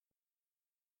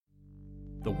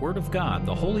The Word of God,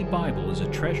 the Holy Bible, is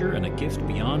a treasure and a gift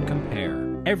beyond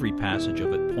compare. Every passage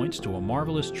of it points to a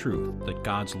marvelous truth that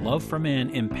God's love for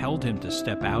man impelled him to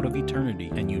step out of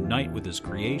eternity and unite with his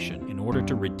creation in order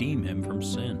to redeem him from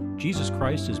sin. Jesus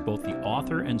Christ is both the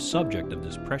author and subject of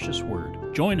this precious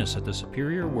Word. Join us at the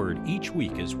Superior Word each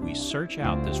week as we search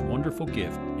out this wonderful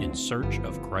gift in search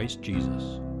of Christ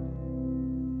Jesus.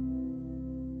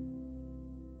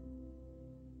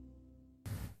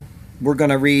 We're going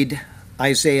to read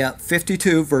Isaiah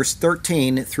 52, verse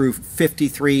 13 through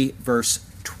 53, verse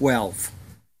 12.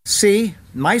 See,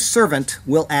 my servant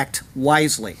will act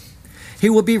wisely.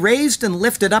 He will be raised and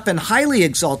lifted up and highly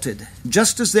exalted,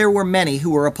 just as there were many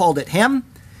who were appalled at him.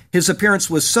 His appearance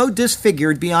was so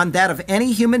disfigured beyond that of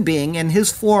any human being, and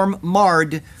his form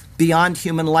marred beyond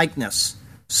human likeness.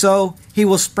 So he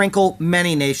will sprinkle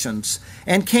many nations,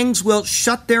 and kings will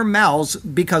shut their mouths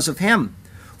because of him.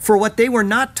 For what they were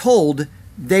not told,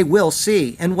 they will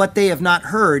see, and what they have not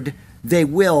heard, they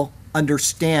will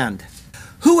understand.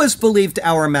 Who has believed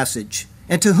our message,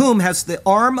 and to whom has the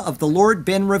arm of the Lord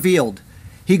been revealed?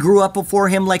 He grew up before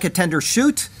him like a tender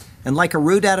shoot, and like a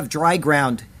root out of dry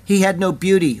ground. He had no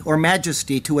beauty or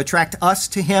majesty to attract us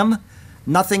to him,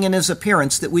 nothing in his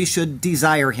appearance that we should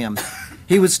desire him.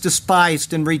 He was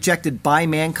despised and rejected by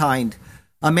mankind,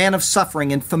 a man of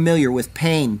suffering and familiar with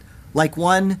pain, like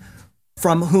one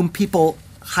from whom people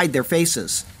hide their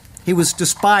faces. He was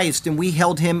despised, and we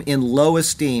held him in low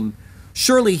esteem.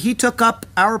 Surely he took up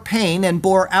our pain and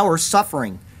bore our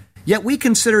suffering. Yet we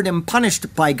considered him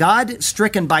punished by God,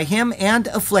 stricken by him, and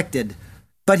afflicted.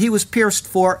 But he was pierced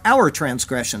for our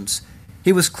transgressions.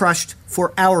 He was crushed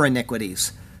for our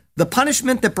iniquities. The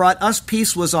punishment that brought us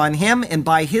peace was on him, and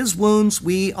by his wounds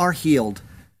we are healed.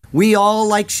 We all,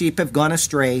 like sheep, have gone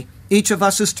astray. Each of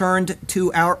us has turned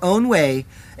to our own way,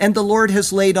 and the Lord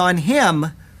has laid on him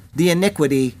the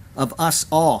iniquity of us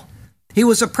all. He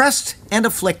was oppressed and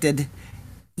afflicted,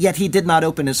 yet he did not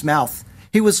open his mouth.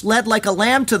 He was led like a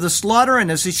lamb to the slaughter, and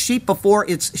as a sheep before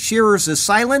its shearers is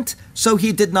silent, so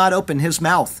he did not open his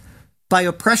mouth. By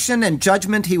oppression and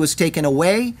judgment he was taken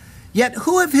away, yet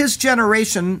who of his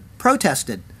generation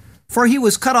protested? For he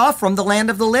was cut off from the land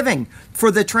of the living.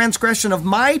 For the transgression of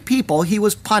my people he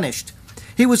was punished.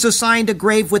 He was assigned a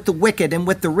grave with the wicked and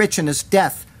with the rich in his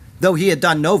death, though he had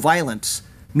done no violence,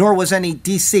 nor was any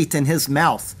deceit in his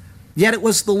mouth. Yet it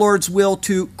was the Lord's will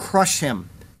to crush him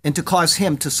and to cause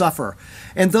him to suffer.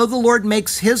 And though the Lord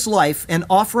makes his life an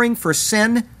offering for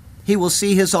sin, he will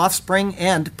see his offspring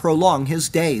and prolong his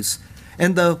days.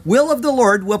 And the will of the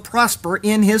Lord will prosper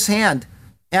in his hand.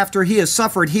 After he has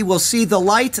suffered, he will see the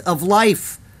light of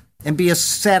life and be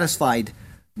satisfied.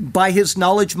 By his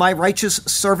knowledge, my righteous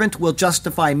servant will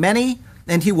justify many,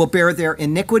 and he will bear their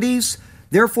iniquities.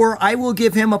 Therefore, I will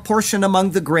give him a portion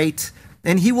among the great,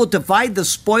 and he will divide the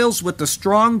spoils with the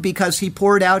strong, because he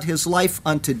poured out his life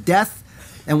unto death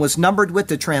and was numbered with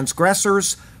the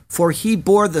transgressors. For he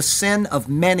bore the sin of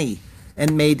many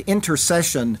and made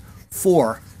intercession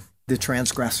for the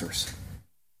transgressors.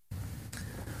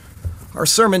 Our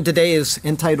sermon today is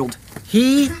entitled,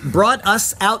 He Brought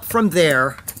Us Out from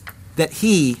There, that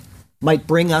he might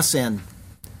bring us in.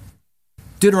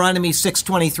 Deuteronomy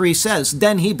 6:23 says,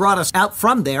 Then he brought us out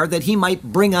from there that he might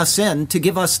bring us in to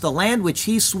give us the land which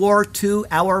he swore to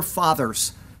our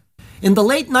fathers. In the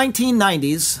late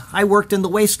 1990s, I worked in the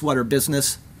wastewater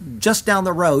business just down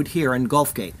the road here in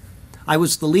Gulfgate. I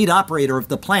was the lead operator of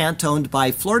the plant owned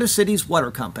by Florida City's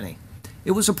Water Company.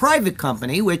 It was a private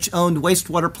company which owned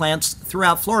wastewater plants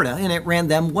throughout Florida, and it ran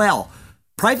them well.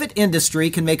 Private industry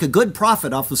can make a good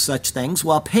profit off of such things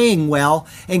while paying well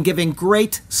and giving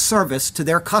great service to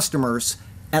their customers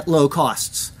at low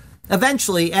costs.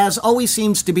 Eventually, as always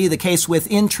seems to be the case with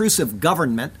intrusive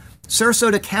government,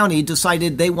 Sarasota County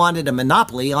decided they wanted a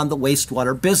monopoly on the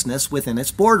wastewater business within its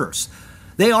borders.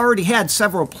 They already had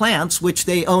several plants which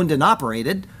they owned and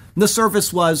operated. The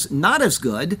service was not as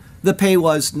good, the pay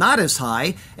was not as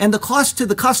high, and the cost to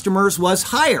the customers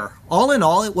was higher. All in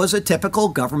all, it was a typical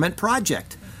government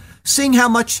project. Seeing how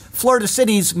much Florida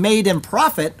cities made in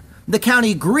profit, the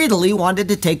county greedily wanted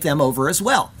to take them over as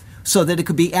well, so that it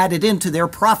could be added into their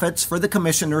profits for the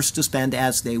commissioners to spend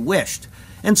as they wished.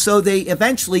 And so they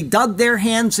eventually dug their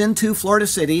hands into Florida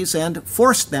cities and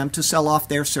forced them to sell off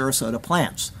their Sarasota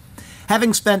plants.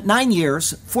 Having spent 9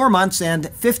 years, 4 months,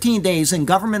 and 15 days in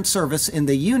government service in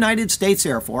the United States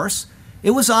Air Force,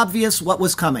 it was obvious what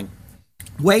was coming.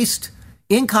 Waste,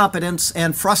 incompetence,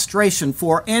 and frustration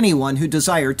for anyone who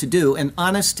desired to do an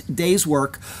honest day's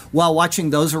work while watching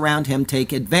those around him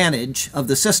take advantage of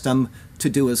the system to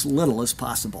do as little as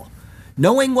possible.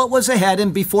 Knowing what was ahead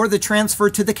and before the transfer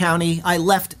to the county, I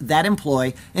left that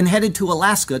employ and headed to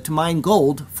Alaska to mine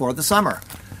gold for the summer.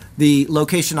 The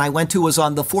location I went to was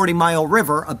on the 40-mile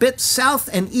river, a bit south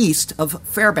and east of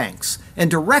Fairbanks,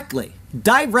 and directly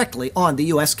on the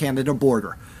U.S.-Canada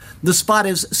border. The spot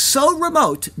is so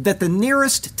remote that the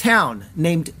nearest town,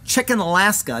 named Chicken,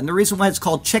 Alaska, and the reason why it's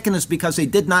called Chicken is because they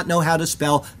did not know how to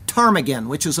spell ptarmigan,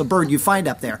 which is a bird you find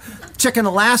up there. Chicken,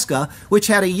 Alaska, which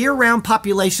had a year-round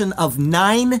population of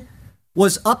 9,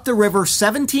 was up the river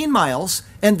 17 miles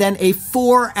and then a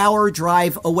 4-hour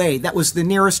drive away. That was the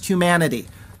nearest humanity.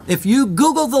 If you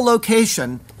Google the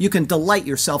location, you can delight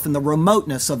yourself in the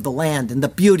remoteness of the land and the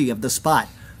beauty of the spot.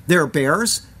 There are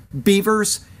bears,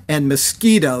 beavers, and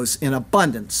mosquitoes in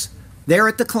abundance. There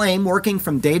at the claim, working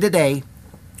from day to day,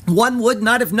 one would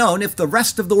not have known if the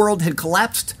rest of the world had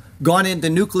collapsed, gone into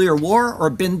nuclear war, or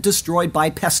been destroyed by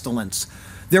pestilence.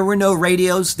 There were no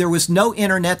radios, there was no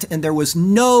internet, and there was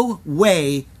no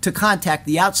way to contact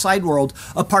the outside world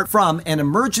apart from an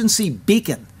emergency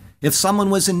beacon if someone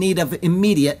was in need of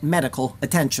immediate medical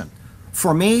attention.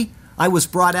 For me, I was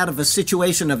brought out of a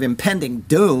situation of impending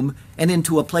doom and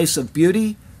into a place of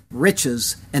beauty,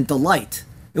 riches, and delight.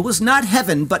 It was not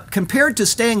heaven, but compared to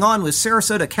staying on with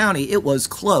Sarasota County, it was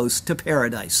close to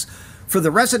paradise. For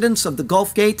the residents of the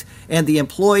Gulf Gate and the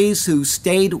employees who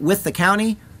stayed with the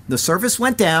county, the service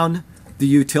went down, the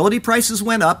utility prices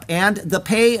went up, and the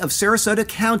pay of Sarasota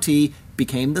County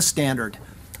became the standard.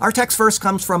 Our text verse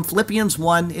comes from Philippians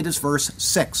 1, it is verse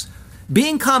 6.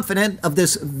 Being confident of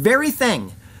this very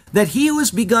thing, that he who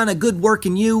has begun a good work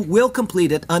in you will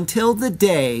complete it until the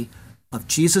day of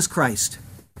Jesus Christ.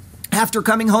 After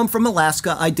coming home from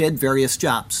Alaska, I did various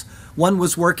jobs. One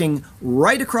was working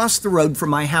right across the road from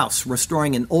my house,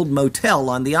 restoring an old motel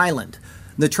on the island.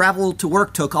 The travel to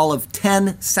work took all of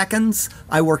 10 seconds.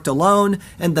 I worked alone,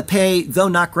 and the pay, though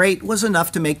not great, was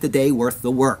enough to make the day worth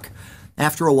the work.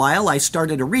 After a while, I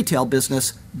started a retail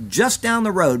business just down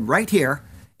the road right here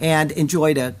and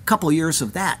enjoyed a couple years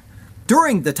of that.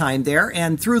 During the time there,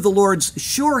 and through the Lord's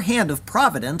sure hand of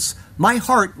providence, my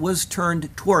heart was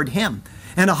turned toward Him,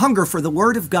 and a hunger for the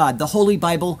Word of God, the Holy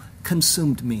Bible,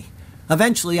 consumed me.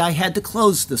 Eventually, I had to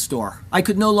close the store. I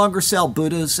could no longer sell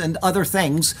Buddhas and other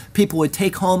things people would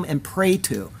take home and pray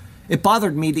to. It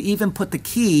bothered me to even put the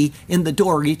key in the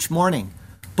door each morning.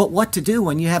 But what to do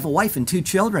when you have a wife and 2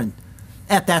 children?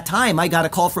 At that time, I got a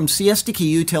call from Siesta Key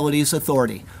Utilities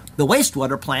Authority, the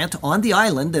wastewater plant on the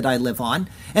island that I live on,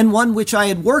 and one which I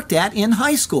had worked at in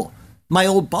high school. My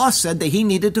old boss said that he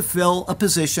needed to fill a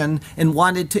position and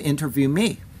wanted to interview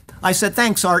me. I said,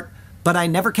 "Thanks, Art, but I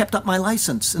never kept up my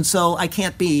license, and so I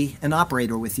can't be an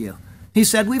operator with you." He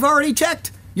said, "We've already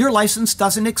checked. Your license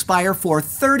doesn't expire for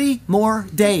 30 more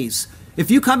days.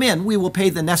 If you come in, we will pay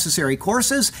the necessary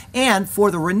courses and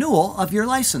for the renewal of your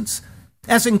license."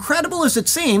 As incredible as it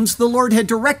seems, the Lord had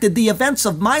directed the events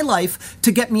of my life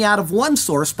to get me out of one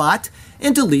sore spot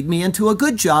and to lead me into a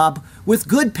good job with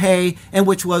good pay, and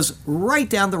which was right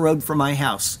down the road from my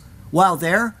house. While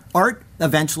there, Art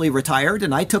eventually retired,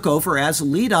 and I took over as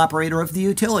lead operator of the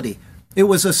utility. It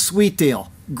was a sweet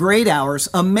deal. Great hours,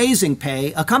 amazing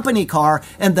pay, a company car,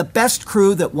 and the best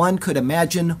crew that one could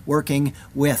imagine working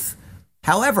with.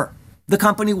 However, the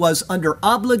company was under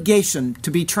obligation to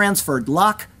be transferred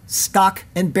lock, stock,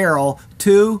 and barrel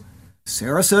to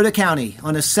Sarasota County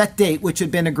on a set date which had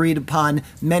been agreed upon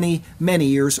many, many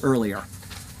years earlier.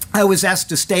 I was asked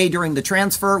to stay during the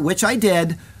transfer, which I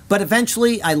did, but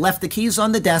eventually I left the keys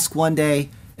on the desk one day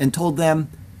and told them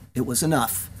it was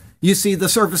enough. You see, the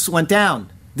service went down,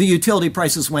 the utility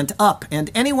prices went up,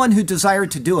 and anyone who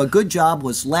desired to do a good job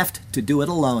was left to do it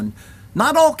alone.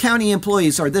 Not all county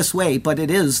employees are this way, but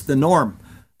it is the norm.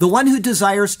 The one who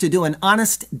desires to do an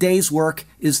honest day's work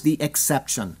is the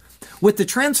exception. With the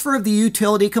transfer of the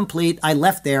utility complete, I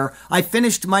left there. I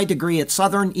finished my degree at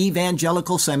Southern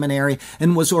Evangelical Seminary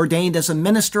and was ordained as a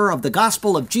minister of the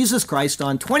gospel of Jesus Christ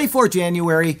on 24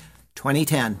 January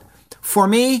 2010. For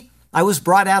me, I was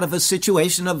brought out of a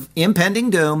situation of impending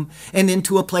doom and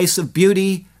into a place of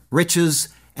beauty, riches,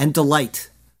 and delight.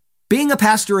 Being a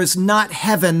pastor is not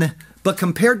heaven, but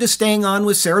compared to staying on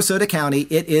with Sarasota County,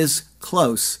 it is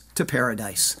close to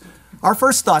paradise. Our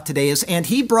first thought today is, and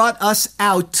he brought us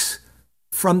out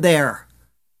from there.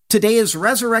 Today is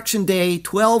Resurrection Day,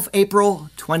 12 April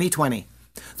 2020.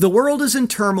 The world is in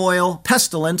turmoil.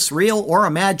 Pestilence, real or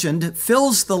imagined,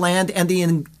 fills the land, and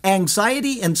the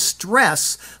anxiety and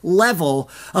stress level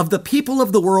of the people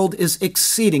of the world is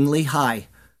exceedingly high.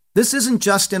 This isn't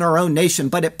just in our own nation,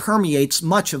 but it permeates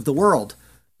much of the world.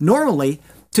 Normally,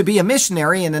 To be a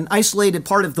missionary in an isolated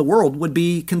part of the world would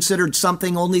be considered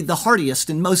something only the hardiest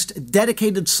and most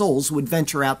dedicated souls would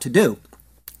venture out to do.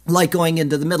 Like going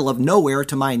into the middle of nowhere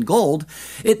to mine gold,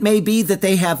 it may be that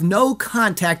they have no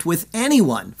contact with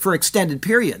anyone for extended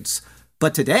periods.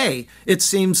 But today, it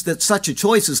seems that such a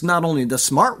choice is not only the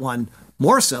smart one,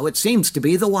 more so it seems to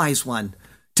be the wise one.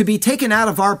 To be taken out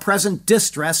of our present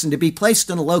distress and to be placed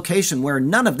in a location where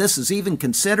none of this is even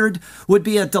considered would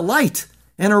be a delight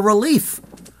and a relief.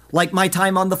 Like my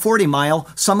time on the 40 Mile,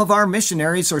 some of our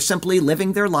missionaries are simply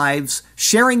living their lives,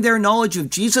 sharing their knowledge of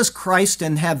Jesus Christ,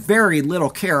 and have very little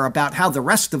care about how the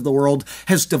rest of the world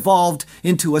has devolved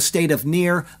into a state of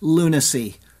near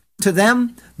lunacy. To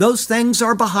them, those things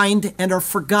are behind and are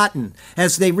forgotten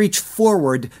as they reach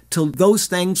forward to those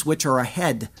things which are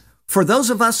ahead. For those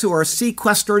of us who are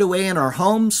sequestered away in our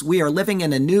homes, we are living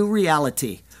in a new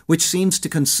reality, which seems to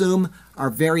consume our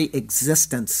very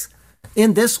existence.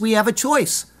 In this, we have a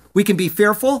choice. We can be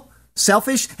fearful,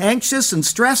 selfish, anxious, and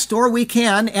stressed, or we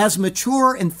can, as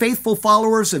mature and faithful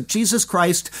followers of Jesus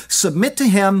Christ, submit to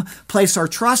Him, place our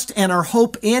trust and our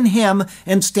hope in Him,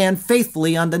 and stand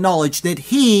faithfully on the knowledge that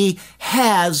He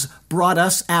has brought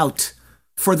us out.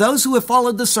 For those who have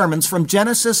followed the sermons from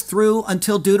Genesis through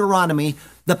until Deuteronomy,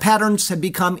 the patterns have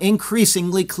become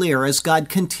increasingly clear as God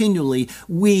continually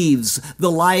weaves the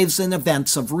lives and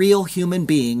events of real human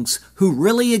beings who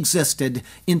really existed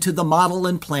into the model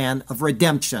and plan of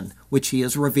redemption, which He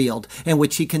has revealed and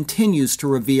which He continues to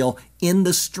reveal in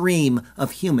the stream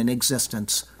of human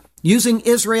existence. Using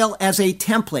Israel as a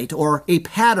template or a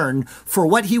pattern for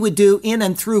what He would do in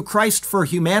and through Christ for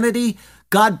humanity,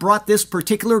 God brought this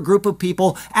particular group of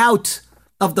people out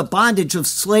of the bondage of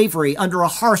slavery under a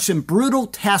harsh and brutal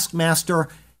taskmaster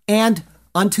and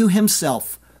unto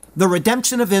Himself. The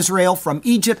redemption of Israel from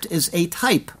Egypt is a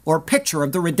type or picture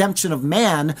of the redemption of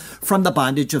man from the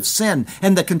bondage of sin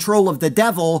and the control of the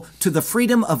devil to the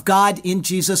freedom of God in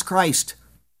Jesus Christ.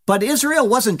 But Israel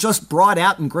wasn't just brought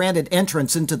out and granted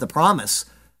entrance into the promise.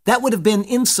 That would have been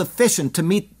insufficient to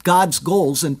meet God's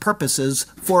goals and purposes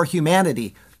for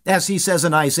humanity. As He says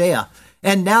in Isaiah,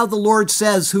 "And now the Lord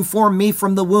says, who formed me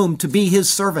from the womb to be His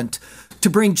servant, to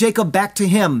bring Jacob back to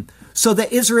Him, so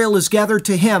that Israel is gathered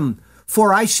to Him.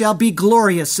 For I shall be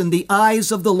glorious in the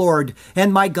eyes of the Lord,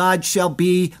 and my God shall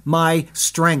be my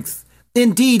strength.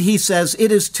 Indeed," He says,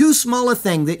 "it is too small a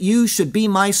thing that you should be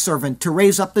my servant to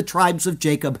raise up the tribes of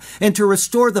Jacob and to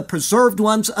restore the preserved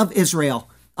ones of Israel.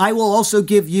 I will also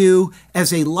give you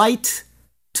as a light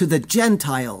to the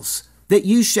Gentiles, that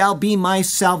you shall be my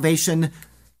salvation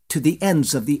to the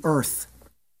ends of the earth."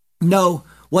 No,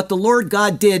 what the Lord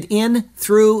God did in,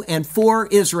 through, and for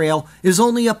Israel is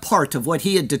only a part of what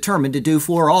He had determined to do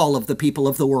for all of the people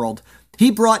of the world.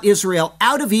 He brought Israel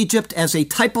out of Egypt as a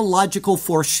typological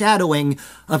foreshadowing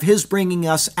of His bringing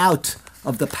us out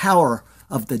of the power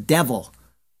of the devil.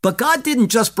 But God didn't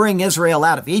just bring Israel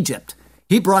out of Egypt.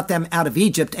 He brought them out of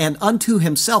Egypt and unto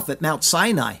Himself at Mount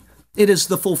Sinai. It is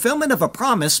the fulfillment of a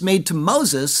promise made to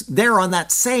Moses there on that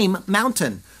same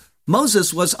mountain.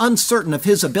 Moses was uncertain of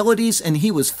his abilities and he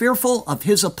was fearful of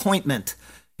his appointment.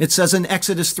 It says in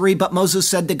Exodus 3, "But Moses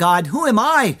said to God, 'Who am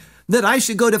I that I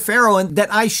should go to Pharaoh and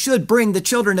that I should bring the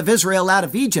children of Israel out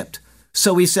of Egypt?'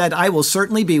 So He said, 'I will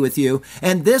certainly be with you,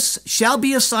 and this shall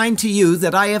be a sign to you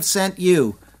that I have sent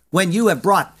you. When you have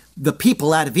brought the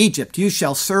people out of Egypt, you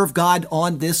shall serve God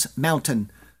on this mountain.'"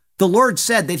 The Lord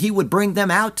said that He would bring them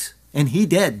out, and He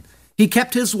did. He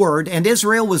kept His word, and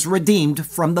Israel was redeemed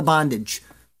from the bondage.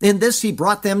 In this He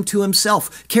brought them to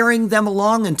Himself, carrying them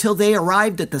along until they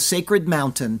arrived at the sacred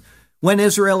mountain. When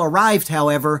Israel arrived,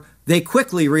 however, they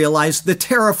quickly realized the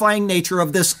terrifying nature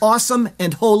of this awesome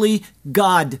and holy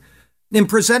God. In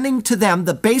presenting to them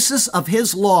the basis of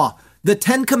His law, the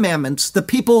 10 Commandments, the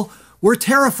people were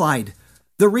terrified.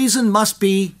 The reason must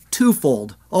be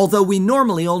twofold, although we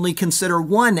normally only consider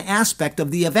one aspect of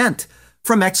the event.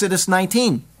 From Exodus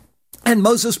 19. "And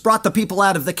Moses brought the people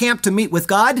out of the camp to meet with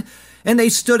God, and they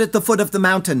stood at the foot of the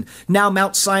mountain. Now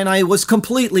Mount Sinai was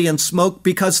completely in smoke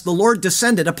because the Lord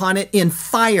descended upon it in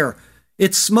fire.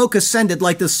 Its smoke ascended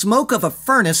like the smoke of a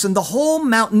furnace, and the whole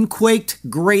mountain quaked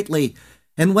greatly.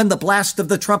 And when the blast of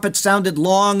the trumpet sounded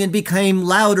long and became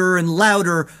louder and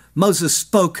louder, Moses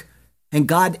spoke, and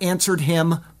God answered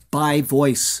him by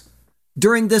voice.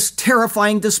 During this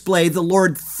terrifying display, the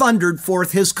Lord thundered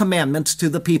forth His commandments to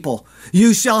the people.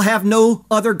 "You shall have no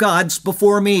other gods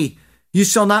before me. You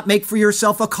shall not make for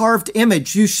yourself a carved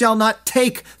image. You shall not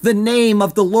take the name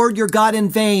of the Lord your God in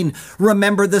vain.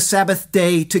 Remember the Sabbath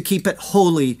day to keep it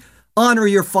holy. Honor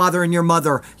your father and your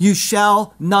mother. You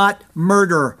shall not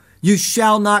murder. You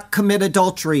shall not commit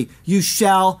adultery. You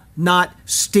shall not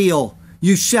steal.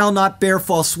 You shall not bear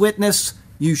false witness.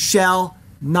 You shall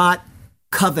not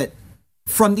covet.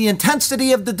 From the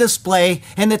intensity of the display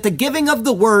and at the giving of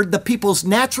the word, the people's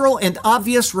natural and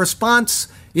obvious response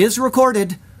is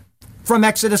recorded. From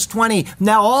Exodus 20,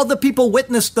 now all the people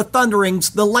witnessed the thunderings,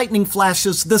 the lightning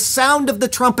flashes, the sound of the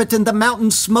trumpet, and the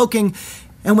mountains smoking.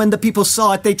 And when the people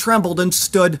saw it, they trembled and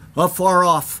stood afar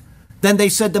off. Then they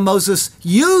said to Moses,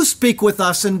 you speak with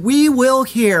us, and we will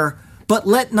hear, but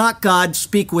let not God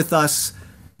speak with us,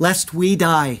 lest we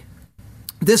die.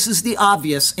 This is the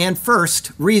obvious and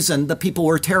first reason the people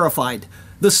were terrified.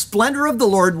 The splendor of the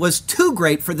Lord was too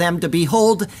great for them to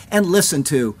behold and listen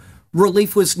to.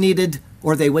 Relief was needed,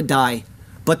 or they would die.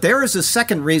 But there is a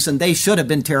second reason they should have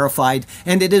been terrified,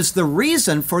 and it is the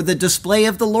reason for the display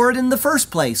of the Lord in the first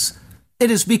place.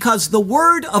 It is because the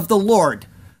word of the Lord,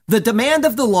 the demand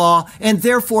of the law, and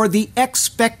therefore the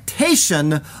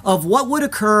expectation of what would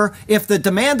occur if the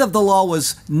demand of the law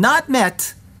was not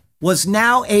met, was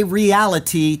now a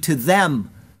reality to them.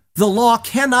 The law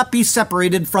cannot be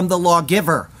separated from the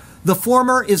lawgiver. The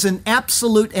former is an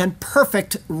absolute and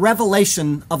perfect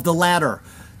revelation of the latter.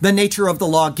 The nature of the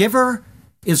lawgiver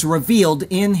is revealed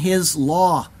in his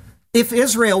law. If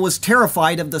Israel was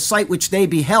terrified of the sight which they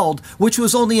beheld, which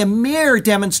was only a mere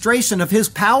demonstration of his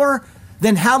power,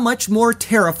 then how much more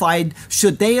terrified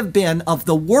should they have been of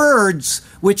the words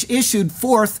which issued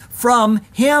forth from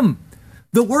him?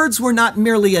 The words were not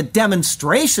merely a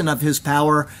demonstration of his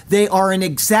power, they are an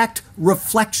exact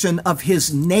reflection of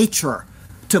his nature.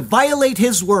 To violate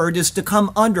his word is to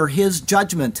come under his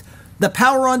judgment. The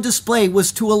power on display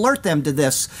was to alert them to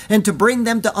this and to bring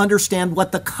them to understand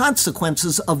what the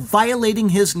consequences of violating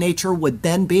his nature would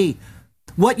then be.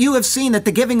 What you have seen at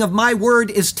the giving of my word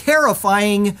is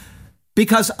terrifying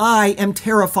because I am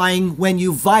terrifying when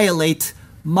you violate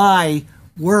my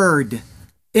word.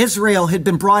 Israel had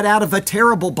been brought out of a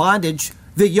terrible bondage.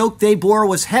 The yoke they bore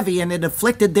was heavy, and it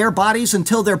afflicted their bodies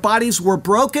until their bodies were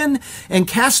broken and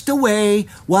cast away,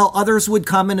 while others would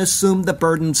come and assume the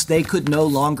burdens they could no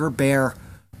longer bear.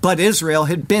 But Israel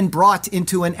had been brought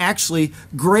into an actually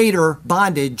greater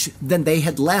bondage than they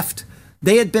had left.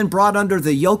 They had been brought under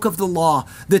the yoke of the law.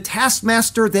 The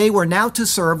taskmaster they were now to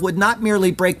serve would not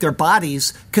merely break their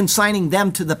bodies, consigning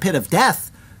them to the pit of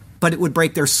death, but it would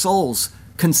break their souls,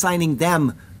 consigning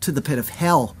them to the pit of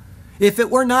hell. If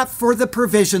it were not for the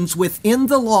provisions within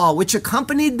the law which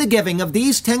accompanied the giving of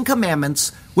these 10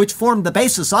 commandments, which formed the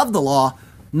basis of the law,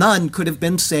 none could have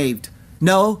been saved.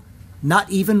 No,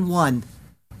 not even one.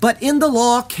 But in the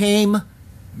law came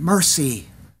mercy.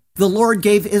 The Lord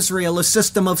gave Israel a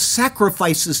system of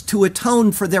sacrifices to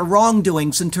atone for their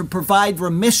wrongdoings and to provide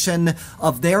remission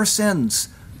of their sins.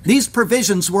 These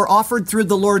provisions were offered through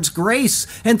the Lord's grace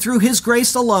and through his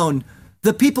grace alone.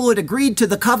 The people had agreed to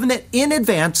the covenant in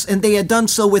advance, and they had done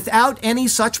so without any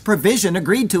such provision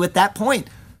agreed to at that point.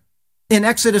 In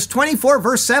Exodus 24,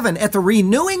 verse 7, at the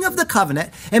renewing of the covenant,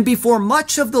 and before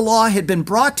much of the law had been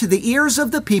brought to the ears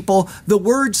of the people, the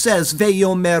word says,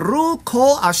 Veyomeru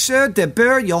kol asher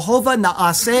deber Yehovah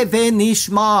naaseh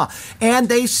ve'nishma. And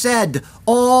they said,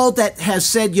 all that has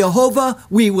said Yehovah,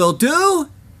 we will do,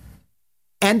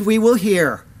 and we will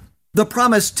hear. The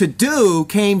promise to do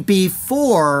came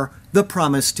before the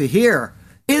promise to hear.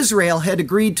 Israel had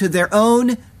agreed to their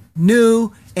own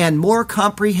new and more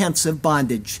comprehensive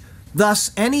bondage.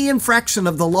 Thus, any infraction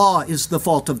of the law is the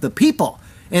fault of the people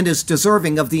and is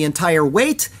deserving of the entire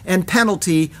weight and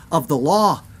penalty of the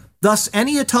law. Thus,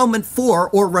 any atonement for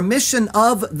or remission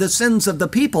of the sins of the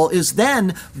people is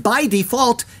then, by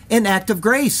default, an act of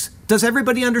grace. Does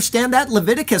everybody understand that?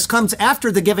 Leviticus comes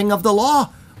after the giving of the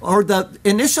law, or the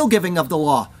initial giving of the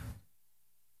law.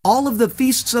 All of the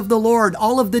feasts of the Lord,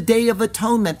 all of the Day of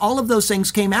Atonement, all of those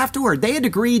things came afterward. They had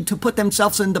agreed to put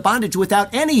themselves into bondage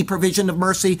without any provision of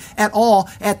mercy at all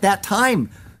at that time.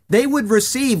 They would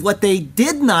receive what they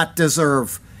did not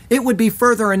deserve. It would be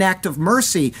further an act of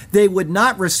mercy. They would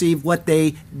not receive what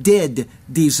they did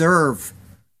deserve.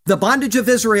 The bondage of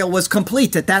Israel was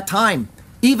complete at that time,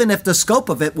 even if the scope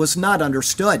of it was not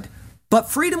understood. But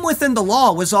freedom within the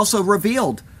law was also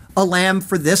revealed. A lamb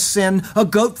for this sin, a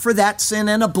goat for that sin,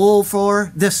 and a bull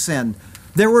for this sin.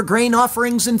 There were grain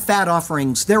offerings and fat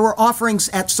offerings. There were offerings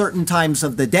at certain times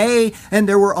of the day, and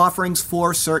there were offerings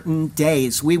for certain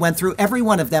days. We went through every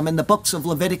one of them in the books of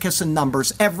Leviticus and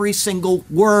Numbers, every single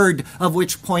word of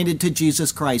which pointed to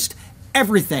Jesus Christ.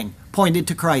 Everything pointed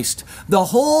to Christ. The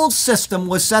whole system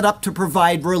was set up to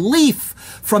provide relief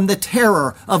from the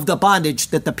terror of the bondage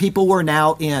that the people were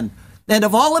now in. And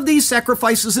of all of these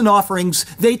sacrifices and offerings,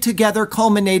 they together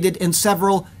culminated in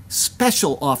several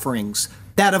special offerings,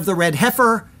 that of the red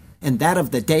heifer and that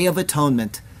of the Day of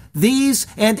Atonement. These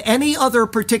and any other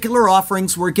particular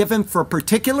offerings were given for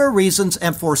particular reasons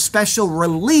and for special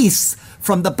release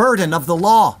from the burden of the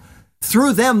law.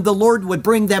 Through them, the Lord would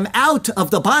bring them out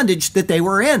of the bondage that they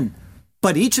were in.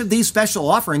 But each of these special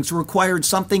offerings required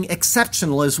something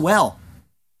exceptional as well.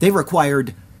 They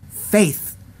required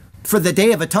faith. For the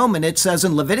Day of Atonement, it says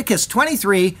in Leviticus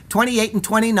 23, 28, and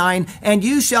 29, "And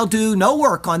you shall do no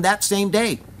work on that same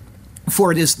day,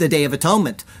 for it is the Day of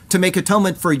Atonement, to make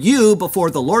atonement for you before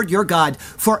the Lord your God.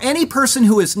 For any person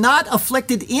who is not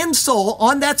afflicted in soul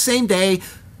on that same day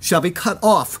shall be cut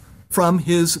off from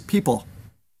his people."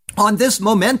 On this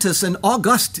momentous and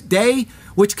august day,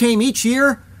 which came each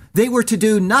year, they were to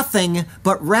do nothing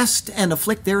but rest and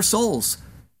afflict their souls.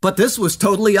 But this was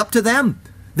totally up to them.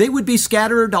 They would be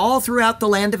scattered all throughout the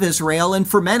land of Israel, and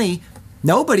for many,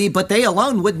 nobody but they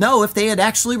alone would know if they had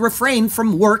actually refrained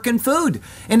from work and food,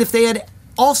 and if they had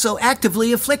also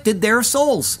actively afflicted their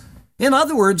souls. In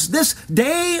other words, this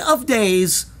Day of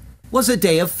Days was a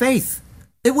day of faith.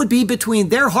 It would be between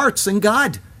their hearts and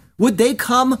God. Would they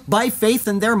come by faith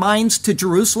in their minds to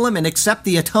Jerusalem and accept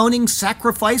the atoning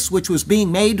sacrifice which was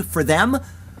being made for them?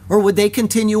 Or would they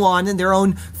continue on in their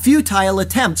own futile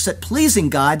attempts at pleasing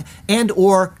God and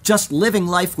or just living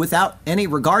life without any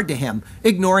regard to him,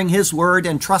 ignoring his word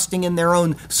and trusting in their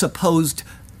own supposed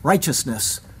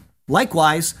righteousness?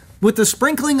 Likewise, with the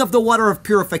sprinkling of the water of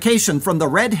purification from the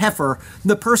red heifer,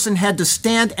 the person had to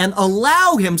stand and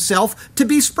allow himself to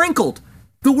be sprinkled.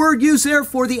 The word used there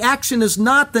for the action is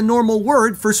not the normal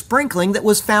word for sprinkling that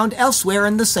was found elsewhere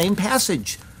in the same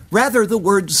passage. Rather, the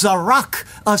word zarak,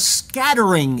 a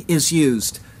scattering, is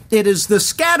used. It is the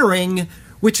scattering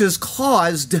which is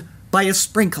caused by a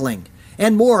sprinkling.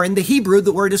 And more, in the Hebrew,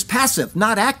 the word is passive,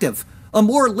 not active. A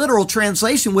more literal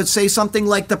translation would say something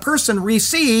like the person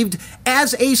received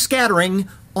as a scattering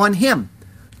on him.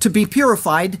 To be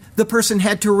purified, the person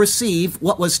had to receive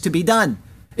what was to be done.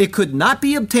 It could not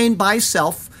be obtained by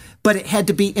self, but it had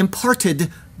to be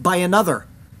imparted by another.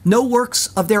 No works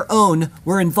of their own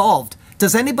were involved.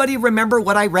 Does anybody remember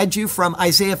what I read you from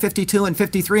Isaiah 52 and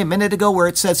 53 a minute ago, where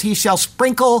it says, "He shall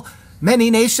sprinkle many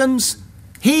nations"?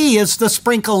 He is the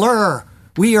sprinkler.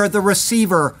 We are the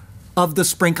receiver of the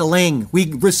sprinkling.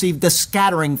 We received the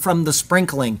scattering from the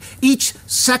sprinkling. Each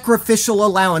sacrificial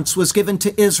allowance was given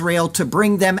to Israel to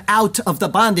bring them out of the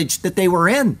bondage that they were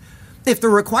in. If the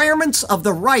requirements of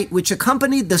the rite which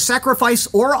accompanied the sacrifice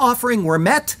or offering were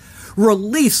met,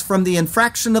 release from the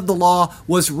infraction of the law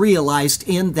was realized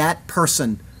in that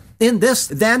person. In this,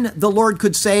 then, the Lord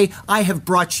could say, "I have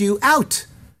brought you out."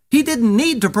 He didn't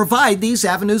need to provide these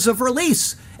avenues of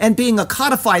release. And being a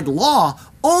codified law,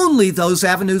 only those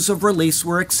avenues of release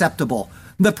were acceptable.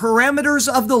 The parameters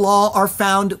of the law are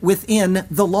found within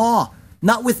the law,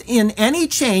 not within any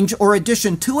change or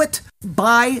addition to it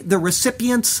by the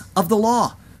recipients of the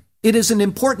law. It is an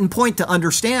important point to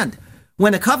understand.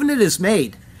 When a covenant is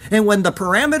made, and when the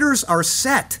parameters are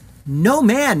set, no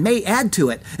man may add to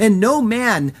it, and no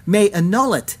man may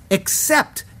annul it,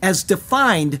 except as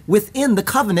defined within the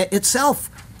covenant itself.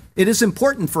 It is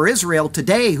important for Israel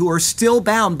today, who are still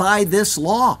bound by this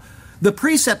law. The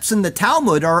precepts in the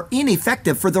Talmud are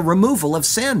ineffective for the removal of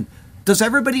sin. Does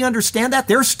everybody understand that?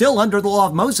 They're still under the law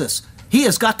of Moses. He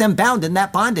has got them bound in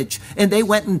that bondage. And they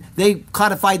went and they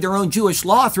codified their own Jewish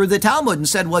law through the Talmud and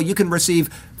said, well, you can receive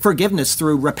forgiveness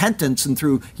through repentance and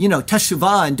through,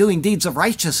 teshuvah and doing deeds of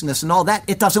righteousness and all that.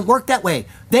 It doesn't work that way.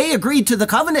 They agreed to the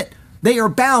covenant. They are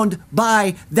bound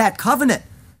by that covenant.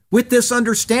 With this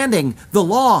understanding, the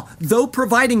law, though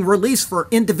providing release for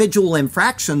individual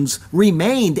infractions,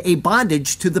 remained a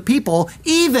bondage to the people,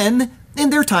 even in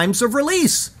their times of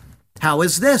release. How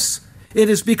is this? It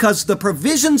is because the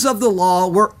provisions of the law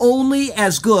were only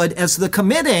as good as the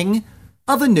committing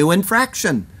of a new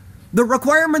infraction. The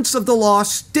requirements of the law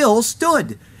still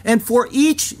stood, and for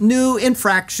each new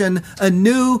infraction, a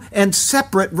new and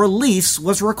separate release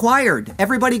was required.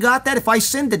 Everybody got that? If I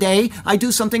sin today, I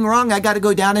do something wrong, I got to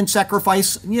go down and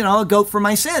sacrifice, a goat for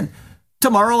my sin.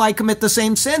 Tomorrow I commit the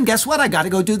same sin. Guess what? I got to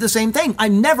go do the same thing.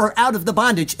 I'm never out of the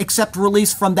bondage except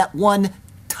released from that one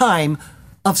time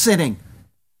of sinning.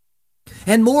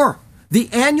 And more, the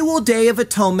annual Day of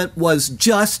Atonement was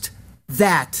just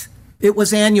that. It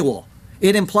was annual.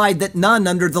 It implied that none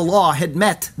under the law had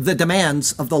met the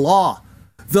demands of the law.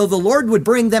 Though the Lord would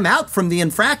bring them out from the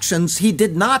infractions, he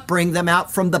did not bring them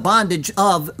out from the bondage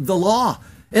of the law,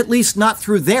 at least not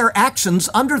through their actions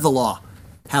under the law.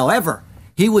 However,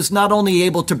 he was not only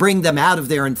able to bring them out of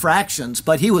their infractions,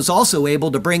 but he was also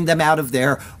able to bring them out of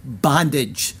their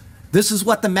bondage. This is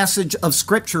what the message of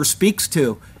Scripture speaks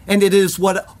to, and it is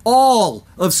what all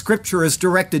of Scripture is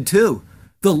directed to.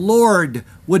 The Lord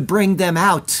would bring them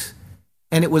out,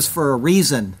 and it was for a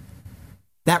reason.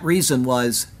 That reason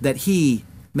was that he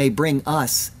may bring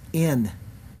us in.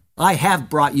 I have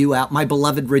brought you out, my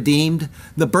beloved redeemed.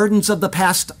 The burdens of the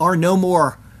past are no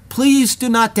more. Please do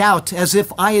not doubt as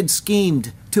if I had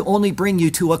schemed to only bring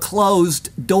you to a closed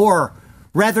door.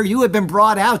 Rather, you have been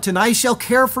brought out, and I shall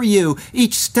care for you.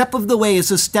 Each step of the way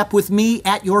is a step with me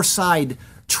at your side.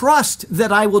 Trust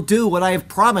that I will do what I have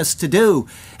promised to do.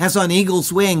 As on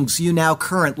eagle's wings you now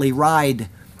currently ride.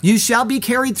 You shall be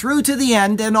carried through to the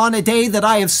end, and on a day that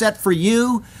I have set for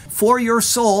you, for your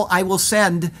soul I will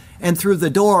send, and through the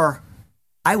door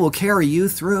I will carry you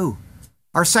through.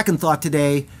 Our second thought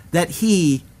today, that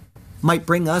he might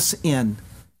bring us in.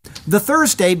 The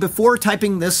Thursday before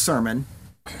typing this sermon,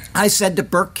 I said to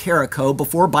Burke Carrico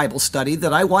before Bible study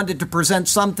that I wanted to present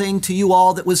something to you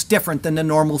all that was different than a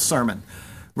normal sermon.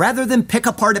 Rather than pick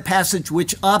apart a passage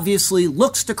which obviously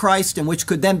looks to Christ and which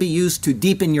could then be used to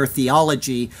deepen your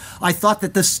theology, I thought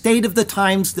that the state of the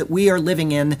times that we are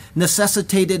living in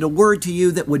necessitated a word to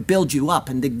you that would build you up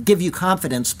and to give you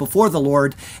confidence before the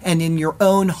Lord and in your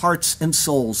own hearts and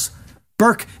souls.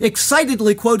 Burke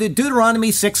excitedly quoted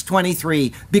Deuteronomy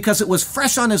 6:23 because it was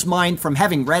fresh on his mind from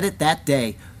having read it that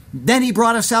day. Then he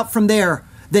brought us out from there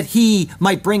that he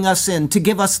might bring us in to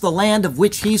give us the land of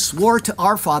which he swore to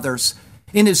our fathers.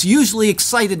 In his usually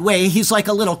excited way, he's like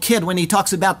a little kid when he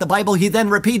talks about the Bible. He then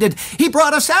repeated, he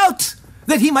brought us out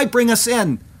that he might bring us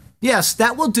in. Yes,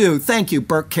 that will do. Thank you,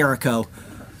 Burke Carrico.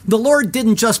 The Lord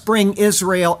didn't just bring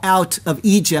Israel out of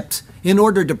Egypt in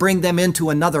order to bring them into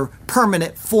another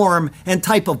permanent form and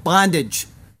type of bondage.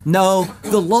 No,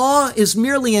 the law is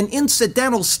merely an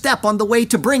incidental step on the way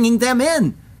to bringing them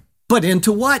in. But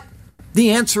into what? The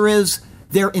answer is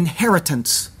their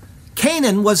inheritance.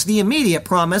 Canaan was the immediate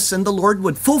promise, and the Lord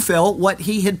would fulfill what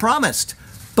he had promised.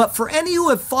 But for any who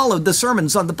have followed the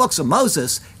sermons on the books of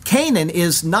Moses, Canaan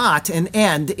is not an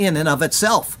end in and of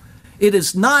itself. It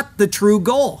is not the true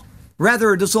goal.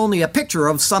 Rather, it is only a picture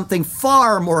of something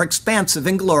far more expansive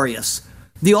and glorious.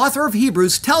 The author of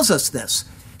Hebrews tells us this.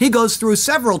 He goes through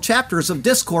several chapters of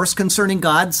discourse concerning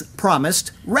God's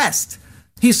promised rest.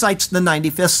 He cites the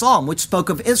 95th Psalm, which spoke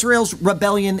of Israel's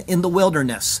rebellion in the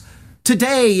wilderness.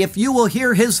 Today, if you will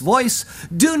hear his voice,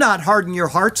 do not harden your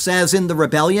hearts as in the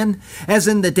rebellion, as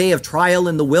in the day of trial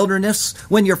in the wilderness,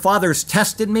 when your fathers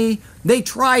tested me. They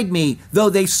tried me,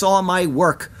 though they saw my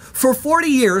work. For 40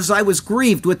 years I was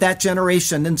grieved with that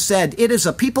generation and said, it is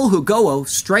a people who go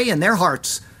astray in their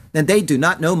hearts, and they do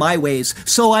not know my ways.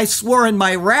 So I swore in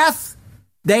my wrath,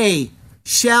 they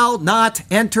shall not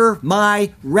enter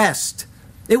my rest.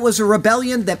 It was a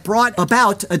rebellion that brought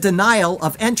about a denial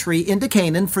of entry into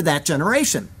Canaan for that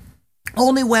generation.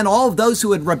 Only when all of those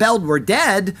who had rebelled were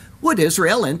dead would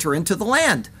Israel enter into the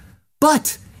land.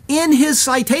 But in his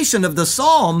citation of the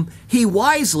psalm, he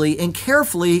wisely and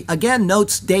carefully again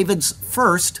notes David's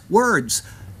first words.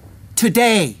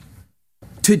 Today,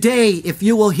 if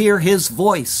you will hear his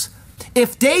voice.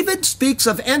 If David speaks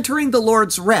of entering the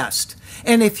Lord's rest,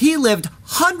 and if he lived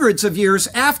hundreds of years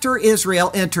after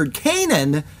Israel entered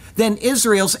Canaan, then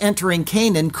Israel's entering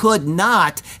Canaan could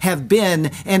not have been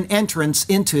an entrance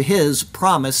into his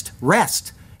promised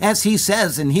rest. As he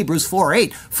says in Hebrews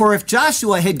 4:8, for if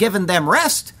Joshua had given them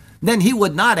rest, then he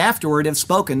would not afterward have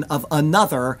spoken of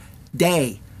another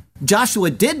day. Joshua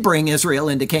did bring Israel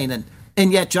into Canaan,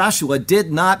 and yet Joshua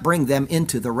did not bring them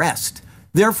into the rest.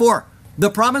 Therefore, the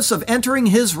promise of entering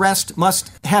his rest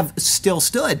must have still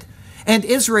stood. And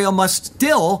Israel must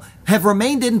still have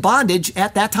remained in bondage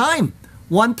at that time.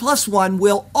 1 + 1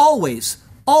 will always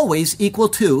equal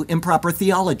 2 in proper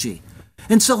theology.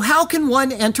 And so how can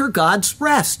one enter God's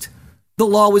rest? The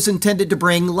law was intended to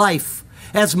bring life.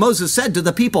 As Moses said to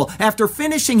the people after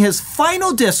finishing his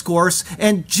final discourse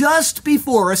and just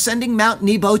before ascending Mount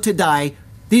Nebo to die,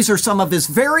 these are some of his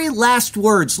very last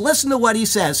words. Listen to what he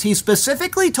says. He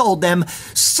specifically told them,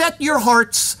 set your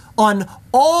hearts on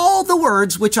all the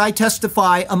words which I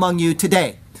testify among you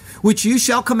today, which you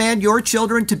shall command your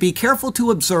children to be careful to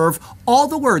observe all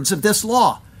the words of this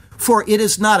law. For it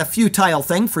is not a futile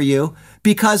thing for you,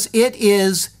 because it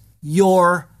is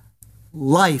your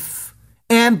life.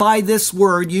 And by this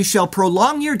word you shall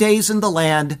prolong your days in the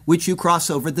land which you cross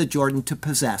over the Jordan to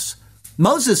possess.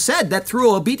 Moses said that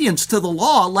through obedience to the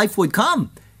law, life would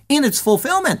come. In its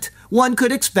fulfillment, one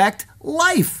could expect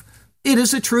life. It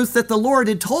is a truth that the Lord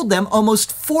had told them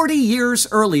almost 40 years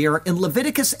earlier in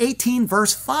Leviticus 18,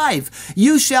 verse 5.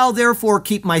 You shall therefore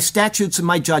keep my statutes and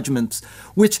my judgments,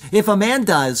 which if a man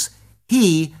does,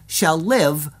 he shall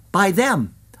live by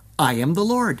them. I am the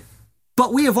Lord.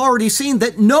 But we have already seen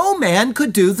that no man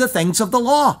could do the things of the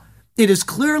law. It is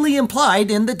clearly implied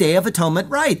in the Day of Atonement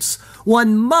rites.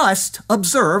 One must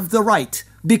observe the rite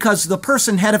because the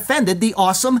person had offended the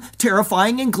awesome,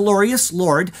 terrifying, and glorious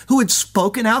Lord who had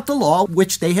spoken out the law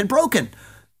which they had broken.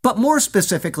 But more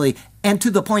specifically, and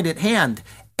to the point at hand,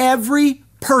 every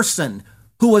person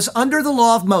who was under the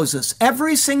law of Moses,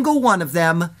 every single one of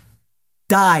them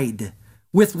died.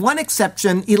 With one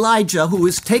exception, Elijah, who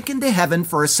was taken to heaven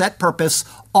for a set purpose,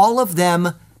 all of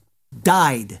them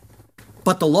died.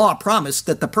 But the law promised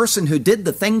that the person who did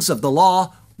the things of the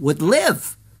law would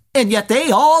live, and yet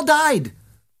they all died.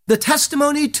 The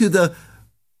testimony to the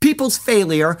people's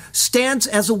failure stands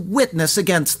as a witness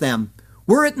against them.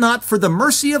 Were it not for the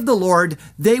mercy of the Lord,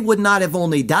 they would not have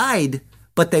only died,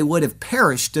 but they would have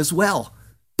perished as well.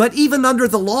 But even under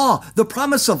the law, the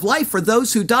promise of life for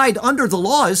those who died under the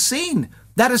law is seen.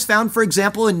 That is found, for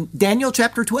example, in Daniel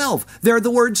chapter 12. There the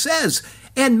word says,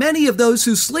 "And many of those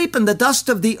who sleep in the dust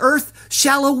of the earth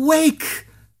shall awake,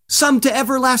 some to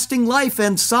everlasting life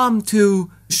and some to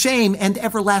shame and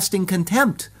everlasting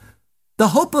contempt." The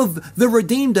hope of the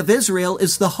redeemed of Israel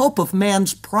is the hope of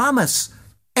man's promise,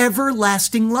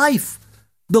 everlasting life.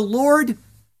 The Lord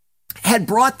had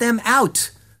brought them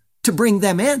out to bring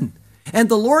them in. And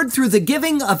the Lord, through the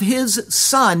giving of his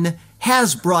Son,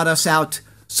 has brought us out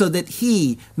so that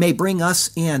he may bring us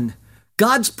in.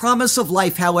 God's promise of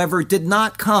life, however, did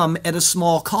not come at a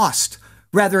small cost.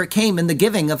 Rather, it came in the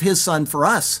giving of his Son for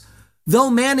us. Though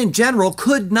man in general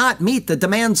could not meet the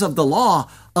demands of the law,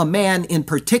 a man in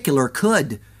particular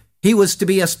could. He was to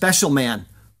be a special man,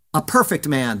 a perfect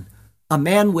man, a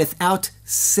man without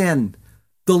sin.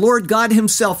 The Lord God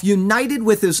himself united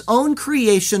with his own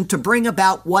creation to bring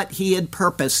about what he had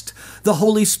purposed. The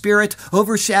Holy Spirit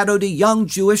overshadowed a young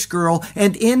Jewish girl,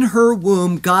 and in her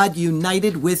womb God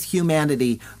united with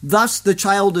humanity. Thus the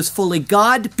child is fully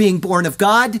God, being born of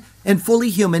God, and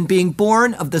fully human, being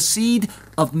born of the seed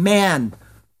of man.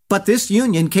 But this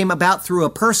union came about through a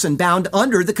person bound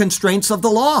under the constraints of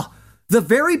the law. The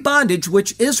very bondage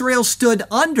which Israel stood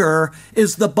under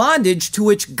is the bondage to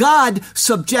which God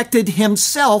subjected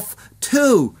himself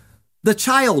to. The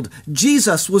child,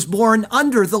 Jesus, was born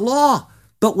under the law,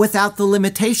 but without the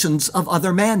limitations of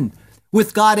other men.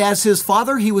 With God as his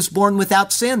father, he was born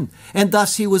without sin, and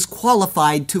thus he was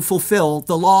qualified to fulfill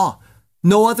the law.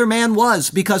 No other man was,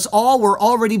 because all were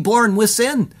already born with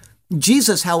sin.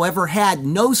 Jesus, however, had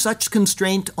no such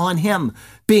constraint on him.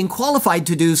 Being qualified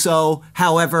to do so,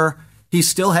 however, he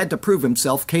still had to prove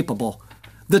himself capable.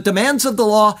 The demands of the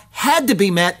law had to be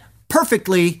met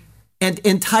perfectly and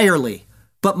entirely.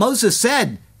 But Moses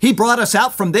said he brought us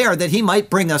out from there that he might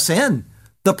bring us in.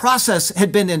 The process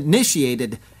had been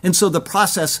initiated, and so the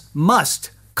process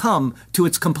must come to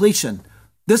its completion.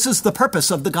 This is the purpose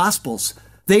of the Gospels.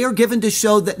 They are given to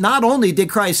show that not only did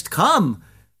Christ come,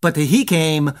 but that he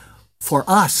came for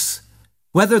us.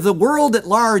 Whether the world at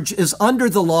large is under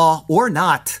the law or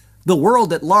not, the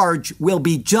world at large will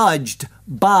be judged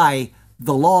by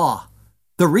the law.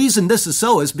 The reason this is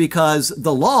so is because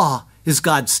the law is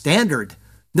God's standard.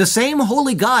 The same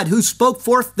holy God who spoke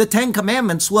forth the 10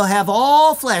 Commandments will have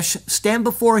all flesh stand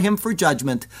before him for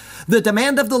judgment. The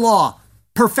demand of the law,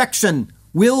 perfection,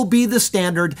 will be the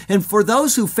standard, and for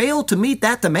those who fail to meet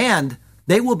that demand,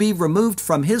 they will be removed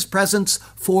from his presence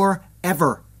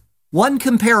forever. One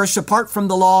can perish apart from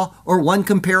the law, or one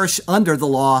can perish under the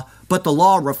law, but the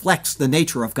law reflects the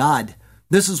nature of God.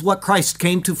 This is what Christ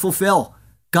came to fulfill,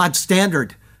 God's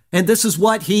standard. And this is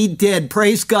what he did.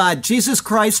 Praise God. Jesus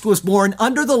Christ was born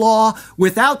under the law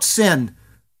without sin.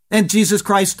 And Jesus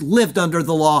Christ lived under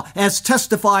the law, as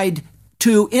testified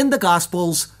to in the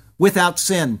Gospels, without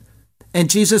sin. And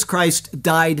Jesus Christ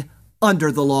died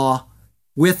under the law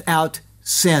without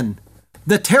sin.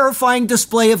 The terrifying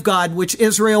display of God, which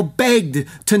Israel begged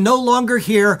to no longer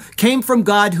hear, came from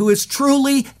God, who is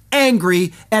truly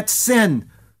angry at sin.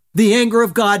 The anger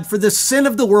of God for the sin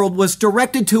of the world was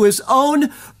directed to his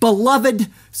own beloved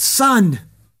Son,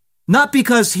 not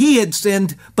because he had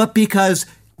sinned, but because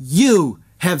you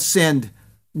have sinned.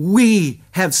 We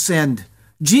have sinned.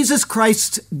 Jesus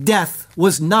Christ's death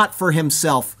was not for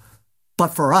himself, but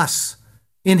for us.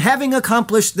 In having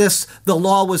accomplished this, the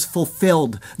law was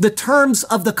fulfilled. The terms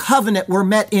of the covenant were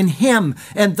met in him,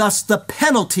 and thus the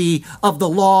penalty of the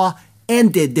law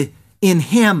ended in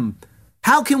him.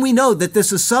 How can we know that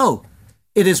this is so?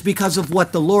 It is because of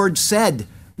what the Lord said,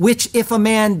 which if a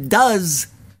man does,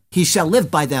 he shall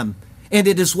live by them. And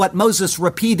it is what Moses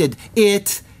repeated,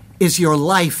 it is your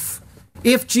life.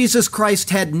 If Jesus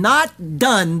Christ had not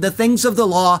done the things of the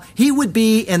law, he would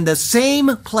be in the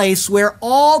same place where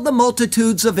all the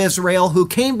multitudes of Israel who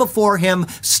came before him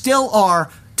still are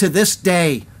to this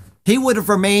day. He would have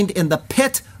remained in the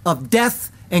pit of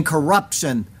death and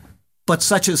corruption. But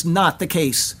such is not the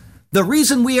case. The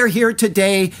reason we are here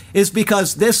today is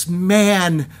because this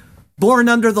man, born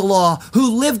under the law, who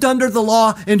lived under the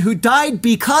law, and who died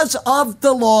because of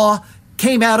the law,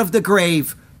 came out of the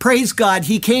grave. Praise God,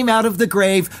 he came out of the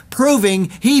grave,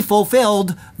 proving he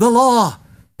fulfilled the law.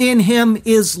 In him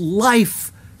is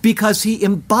life, because he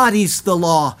embodies the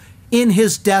law. In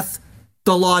his death,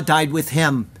 the law died with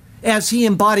him. As he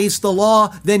embodies the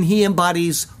law, then he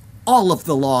embodies all of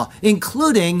the law,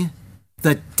 including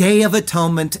the Day of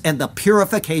Atonement and the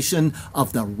purification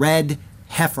of the red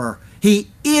heifer.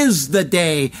 He is the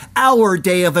day, our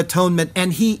Day of Atonement,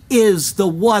 and he is the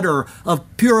water of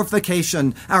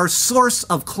purification, our source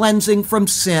of cleansing from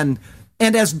sin.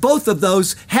 And as both of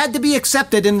those had to be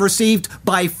accepted and received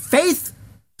by faith,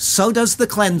 so does the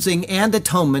cleansing and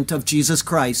atonement of Jesus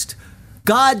Christ.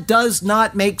 God does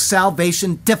not make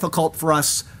salvation difficult for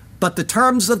us, but the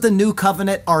terms of the new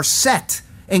covenant are set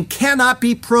and cannot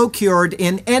be procured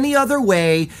in any other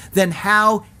way than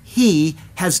how he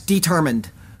has determined.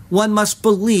 One must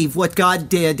believe what God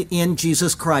did in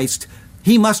Jesus Christ.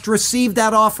 He must receive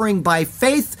that offering by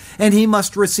faith, and he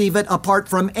must receive it apart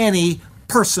from any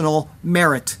personal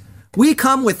merit. We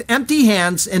come with empty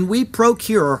hands and we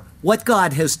procure what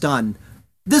God has done.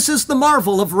 This is the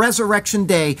marvel of Resurrection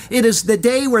Day. It is the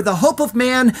day where the hope of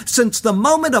man since the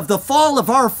moment of the fall of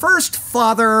our first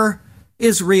father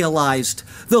is realized.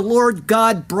 The Lord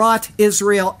God brought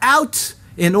Israel out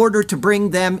in order to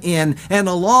bring them in. And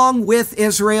along with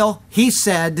Israel, he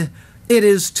said, "It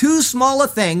is too small a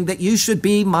thing that you should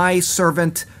be my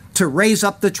servant to raise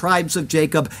up the tribes of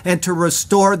Jacob and to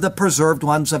restore the preserved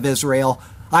ones of Israel.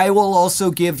 I will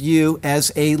also give you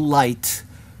as a light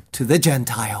to the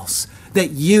Gentiles,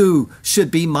 that you should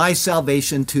be my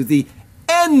salvation to the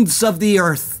ends of the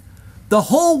earth." The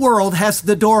whole world has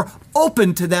the door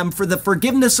open to them for the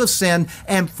forgiveness of sin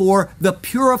and for the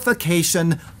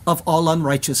purification of all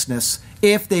unrighteousness,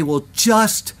 if they will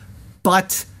just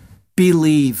but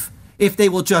believe, if they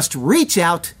will just reach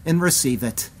out and receive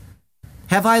it.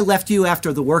 Have I left you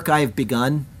after the work I have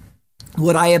begun?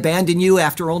 Would I abandon you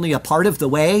after only a part of the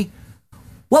way?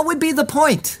 What would be the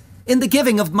point in the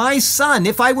giving of my Son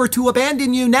if I were to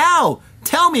abandon you now?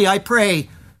 Tell me, I pray.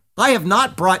 I have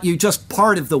not brought you just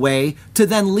part of the way to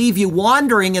then leave you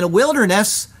wandering in a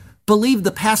wilderness. Believe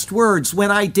the past words when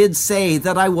I did say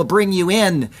that I will bring you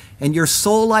in, and your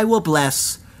soul I will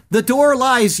bless. The door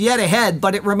lies yet ahead,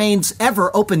 but it remains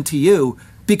ever open to you,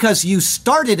 because you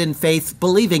started in faith,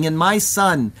 believing in my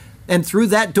Son. And through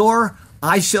that door,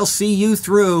 I shall see you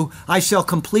through. I shall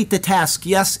complete the task.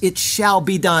 Yes, it shall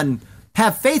be done.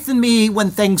 Have faith in me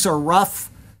when things are rough.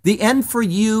 The end for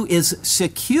you is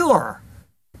secure.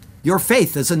 Your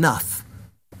faith is enough.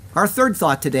 Our third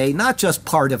thought today, not just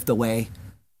part of the way.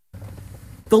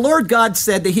 The Lord God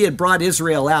said that he had brought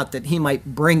Israel out that he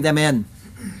might bring them in.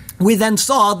 We then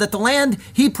saw that the land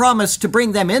he promised to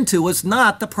bring them into was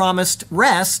not the promised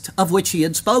rest of which he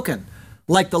had spoken.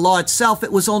 Like the law itself,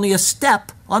 it was only a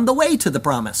step on the way to the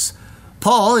promise.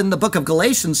 Paul, in the book of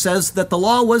Galatians, says that the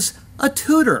law was a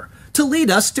tutor to lead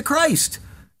us to Christ.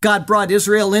 God brought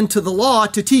Israel into the law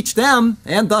to teach them,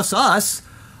 and thus us,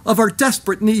 of our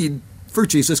desperate need for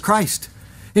Jesus Christ.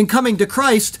 In coming to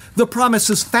Christ, the promise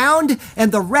is found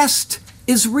and the rest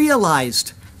is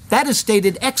realized. That is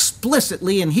stated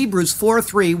explicitly in Hebrews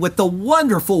 4:3 with the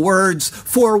wonderful words,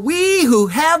 "For we who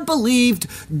have believed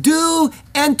do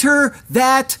enter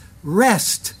that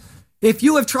rest." If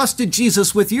you have trusted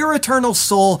Jesus with your eternal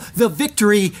soul, the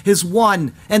victory is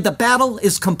won and the battle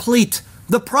is complete.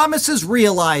 The promise is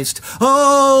realized.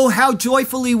 Oh, how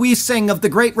joyfully we sing of the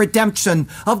great redemption,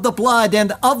 of the blood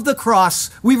and of the cross.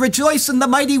 We rejoice in the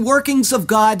mighty workings of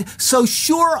God, so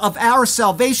sure of our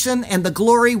salvation and the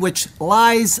glory which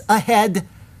lies ahead.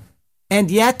 And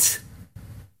yet,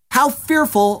 how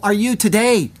fearful are you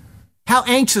today? How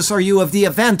anxious are you of the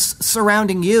events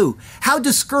surrounding you? How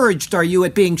discouraged are you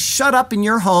at being shut up in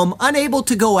your home, unable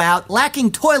to go out,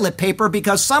 lacking toilet paper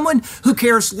because someone who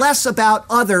cares less about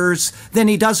others than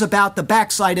he does about the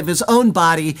backside of his own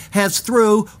body has,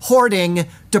 through hoarding,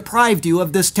 deprived you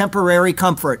of this temporary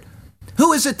comfort?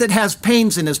 Who is it that has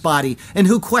pains in his body and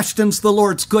who questions the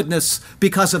Lord's goodness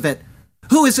because of it?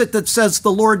 Who is it that says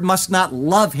the Lord must not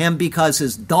love him because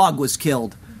his dog was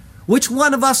killed? Which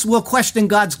one of us will question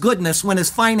God's goodness when his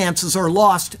finances are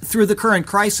lost through the current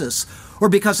crisis, or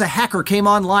because a hacker came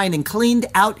online and cleaned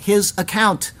out his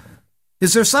account?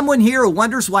 Is there someone here who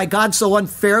wonders why God so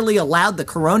unfairly allowed the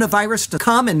coronavirus to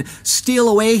come and steal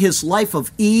away his life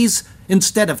of ease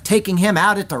instead of taking him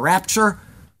out at the rapture?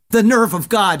 The nerve of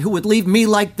God, who would leave me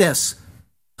like this?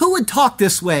 Who would talk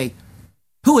this way?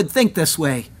 Who would think this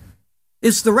way?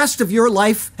 Is the rest of your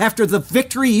life, after the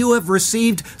victory you have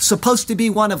received, supposed to be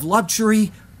one of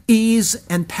luxury, ease,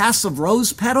 and passive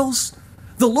rose petals?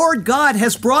 The Lord God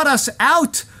has brought us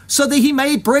out so that he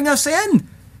may bring us in.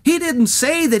 He didn't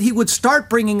say that he would start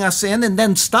bringing us in and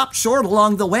then stop short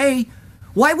along the way.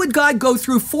 Why would God go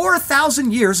through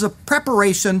 4,000 years of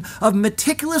preparation, of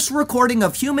meticulous recording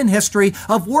of human history,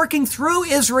 of working through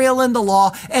Israel and the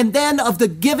law, and then of the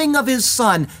giving of his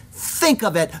Son? Think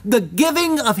of it, the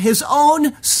giving of his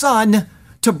own Son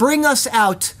to bring us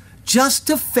out, just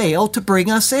to fail to bring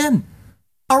us in.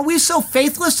 Are we so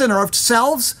faithless in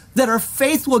ourselves that our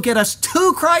faith will get us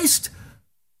to Christ,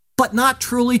 but not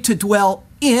truly to dwell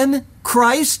in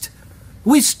Christ?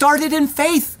 We started in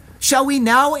faith. Shall we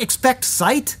now expect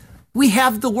sight? We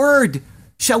have the word.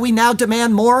 Shall we now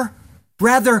demand more?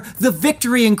 Rather, the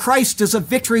victory in Christ is a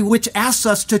victory which asks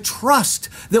us to trust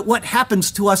that what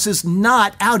happens to us is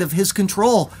not out of his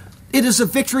control. It is a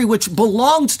victory which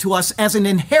belongs to us as an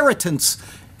inheritance,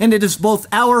 and it is both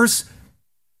ours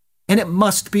and it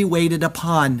must be waited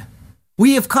upon.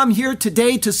 We have come here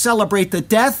today to celebrate the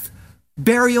death,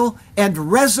 burial,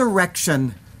 and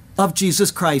resurrection of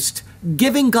Jesus Christ,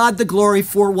 giving God the glory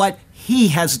for what he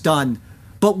has done.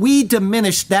 But we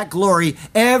diminish that glory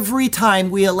every time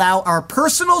we allow our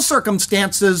personal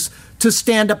circumstances to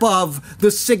stand above the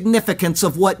significance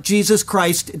of what Jesus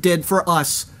Christ did for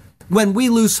us. When we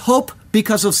lose hope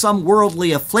because of some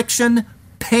worldly affliction,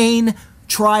 pain,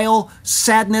 trial,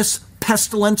 sadness,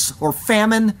 pestilence, or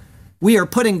famine, we are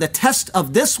putting the test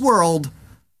of this world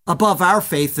above our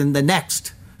faith in the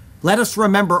next. Let us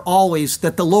remember always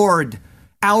that the Lord,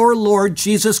 our Lord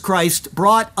Jesus Christ,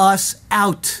 brought us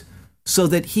out so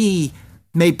that he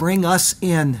may bring us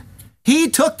in. He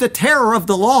took the terror of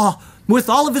the law with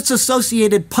all of its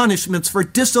associated punishments for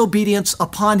disobedience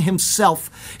upon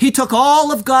himself. He took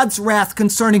all of God's wrath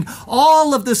concerning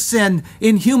all of the sin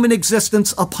in human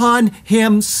existence upon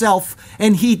himself,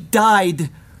 and he died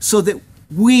so that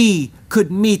we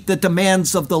could meet the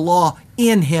demands of the law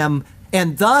in him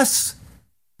and thus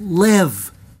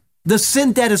live. The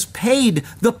sin debt is paid,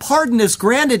 the pardon is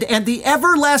granted, and the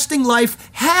everlasting life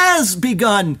has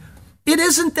begun. It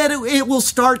isn't that it will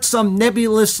start some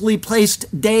nebulously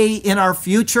placed day in our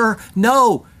future.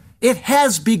 No, it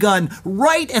has begun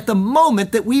right at the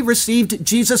moment that we received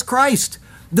Jesus Christ.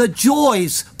 The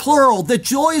joys, plural, the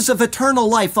joys of eternal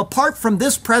life apart from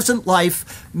this present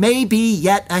life may be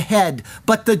yet ahead.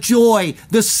 But the joy,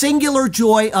 the singular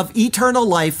joy of eternal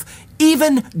life,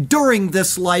 even during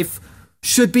this life,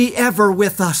 should be ever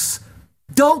with us.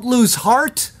 Don't lose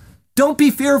heart. Don't be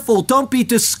fearful. Don't be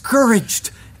discouraged.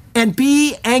 And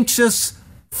be anxious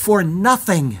for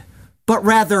nothing, but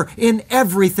rather in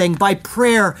everything by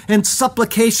prayer and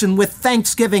supplication with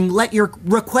thanksgiving. Let your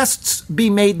requests be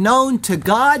made known to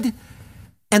God,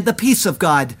 and the peace of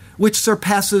God, which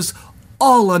surpasses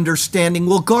all understanding,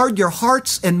 will guard your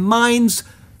hearts and minds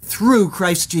through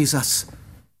Christ Jesus.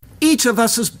 Each of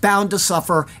us is bound to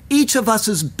suffer. Each of us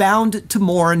is bound to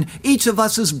mourn. Each of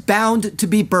us is bound to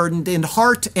be burdened in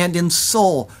heart and in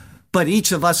soul. But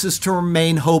each of us is to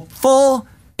remain hopeful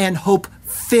and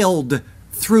hope-filled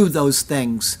through those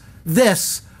things.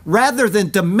 This, rather than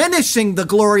diminishing the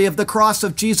glory of the cross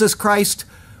of Jesus Christ,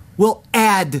 will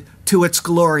add to its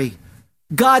glory.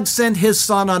 God sent his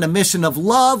Son on a mission of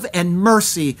love and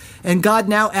mercy, and God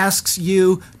now asks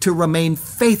you to remain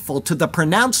faithful to the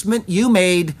pronouncement you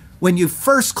made when you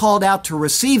first called out to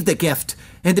receive the gift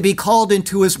and to be called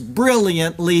into his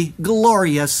brilliantly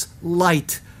glorious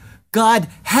light. God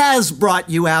has brought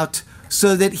you out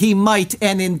so that he might,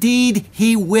 and indeed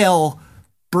he will,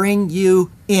 bring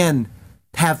you in.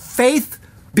 Have faith,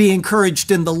 be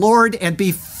encouraged in the Lord, and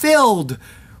be filled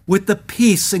with the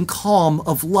peace and calm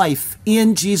of life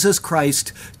in Jesus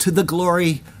Christ to the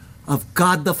glory of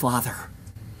God the Father.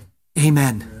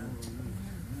 Amen.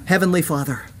 Heavenly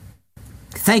Father,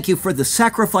 thank you for the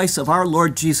sacrifice of our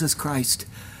Lord Jesus Christ.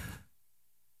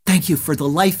 Thank you for the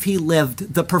life he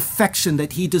lived, the perfection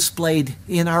that he displayed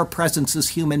in our presence as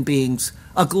human beings,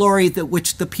 a glory that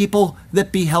which the people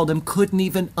that beheld him couldn't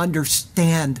even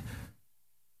understand.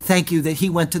 Thank you that he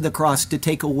went to the cross to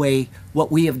take away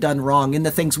what we have done wrong and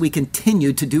the things we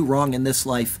continue to do wrong in this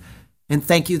life. And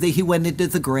thank you that he went into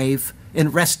the grave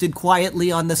and rested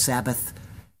quietly on the Sabbath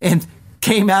and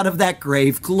came out of that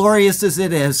grave, glorious as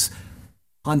it is,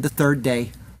 on the third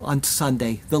day, on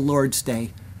Sunday, the Lord's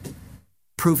Day,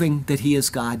 proving that he is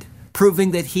God,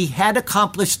 proving that he had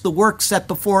accomplished the work set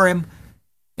before him,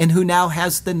 and who now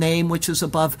has the name which is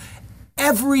above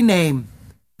every name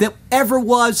that ever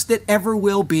was, that ever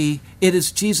will be. It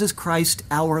is Jesus Christ,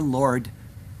 our Lord,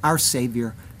 our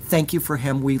Savior. thank you for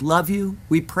him. We love you.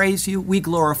 We praise you. We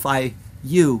glorify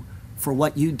you for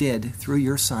what you did through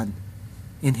your Son.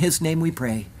 In his name we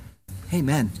pray.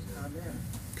 Amen.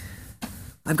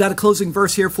 I've got a closing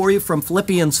verse here for you from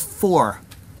Philippians 4.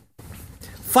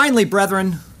 Finally,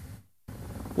 brethren,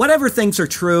 whatever things are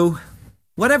true,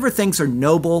 whatever things are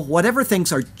noble, whatever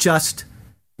things are just,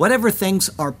 whatever things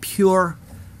are pure,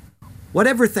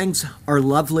 whatever things are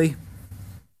lovely,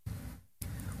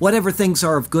 whatever things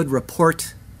are of good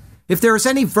report, if there is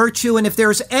any virtue and if there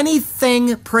is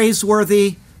anything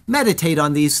praiseworthy, meditate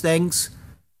on these things.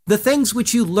 The things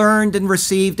which you learned and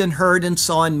received and heard and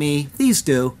saw in me, these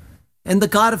do, and the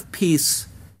God of peace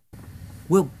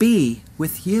will be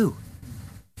with you.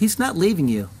 He's not leaving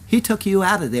you. He took you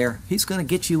out of there. He's going to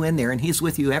get you in there, and he's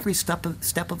with you every step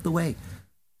of the way.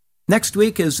 Next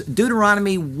week is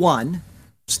Deuteronomy 1,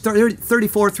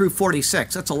 34 through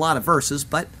 46. That's a lot of verses,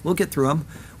 but we'll get through them.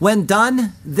 When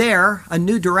done there, a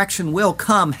new direction will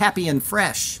come, happy and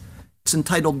fresh. It's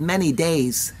entitled Many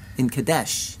Days in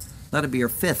Kadesh. That'll be your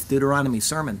 5th Deuteronomy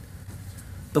sermon.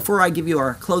 Before I give you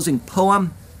our closing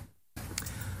poem,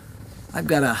 I've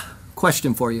got a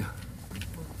question for you.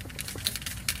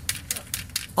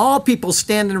 All people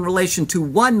stand in relation to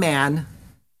one man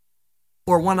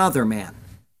or one other man.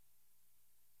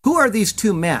 Who are these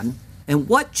two men, and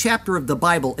what chapter of the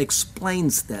Bible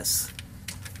explains this?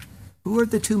 Who are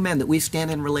the two men that we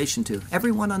stand in relation to?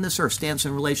 Everyone on this earth stands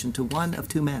in relation to one of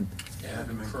two men.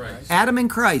 Adam and Christ. Adam and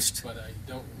Christ. But I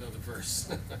don't know the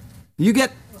verse. You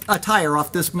get a tire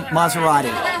off this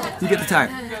Maserati. You get the tire.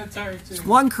 Got a tire too. It's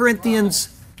 1 Corinthians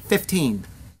 15.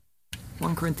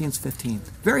 1 Corinthians 15.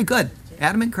 Very good.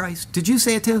 Adam and Christ. Did you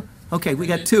say it too? Okay, we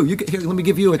got two. Here, let me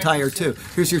give you a tire too.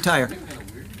 Here's your tire.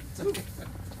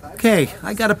 Okay,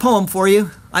 I got a poem for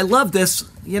you. I love this.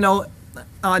 You know,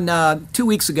 on 2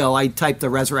 weeks ago, I typed the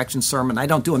resurrection sermon. I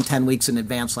don't do them 10 weeks in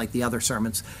advance like the other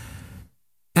sermons.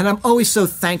 And I'm always so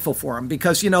thankful for them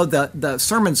because, you know, the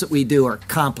sermons that we do are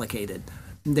complicated.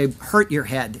 They hurt your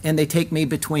head, and they take me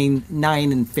between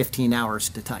 9 and 15 hours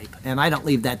to type. And I don't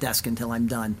leave that desk until I'm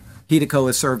done. Hideko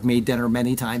has served me dinner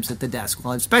many times at the desk,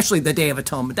 well, especially the Day of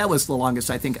Atonement. That was the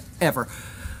longest, I think, ever.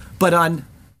 But on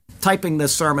typing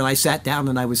this sermon, I sat down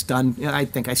and I was done. I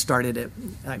think I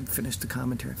finished the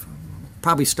commentary.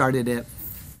 Probably started at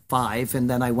 5, and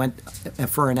then I went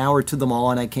for an hour to the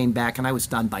mall, and I came back, and I was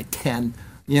done by 10.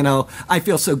 You know, I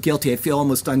feel so guilty. I feel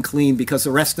almost unclean because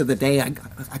the rest of the day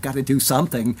I got to do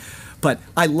something. But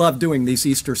I love doing these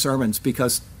Easter sermons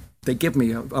because they give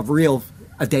me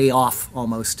a day off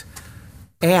almost.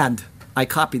 And I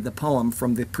copied the poem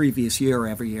from the previous year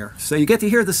every year. So you get to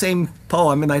hear the same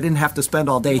poem, and I didn't have to spend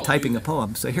all day typing a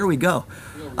poem. So here we go.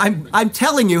 I'm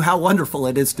telling you how wonderful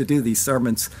it is to do these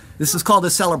sermons. This is called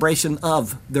a celebration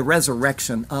of the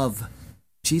resurrection of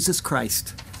Jesus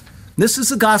Christ. This is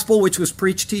the gospel which was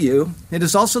preached to you. It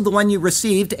is also the one you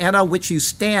received and on which you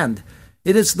stand.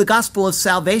 It is the gospel of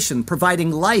salvation,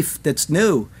 providing life that's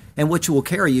new and which will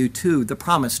carry you to the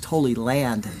promised Holy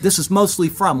Land. This is mostly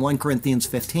from 1 Corinthians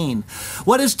 15.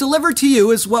 What is delivered to you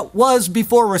is what was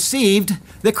before received,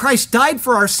 that Christ died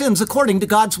for our sins according to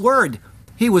God's word.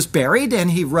 He was buried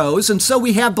and he rose, and so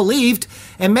we have believed,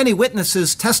 and many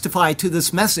witnesses testify to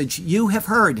this message you have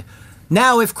heard.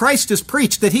 Now, if Christ is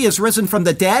preached that he is risen from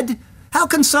the dead, how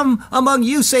can some among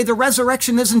you say the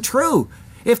resurrection isn't true?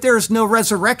 If there is no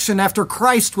resurrection after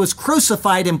Christ was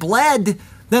crucified and bled,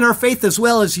 then our faith as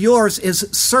well as yours is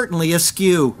certainly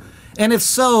askew. And if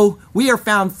so, we are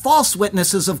found false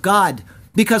witnesses of God,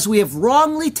 because we have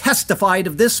wrongly testified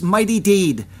of this mighty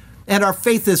deed. And our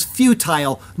faith is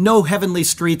futile, no heavenly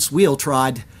streets wheel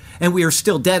trod. And we are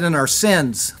still dead in our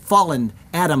sins, fallen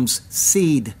Adam's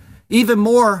seed. Even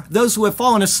more, those who have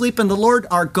fallen asleep in the Lord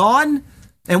are gone,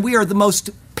 and we are the most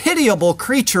pitiable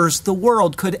creatures the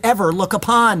world could ever look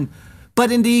upon.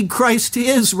 But indeed, Christ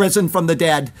is risen from the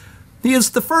dead. He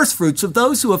is the firstfruits of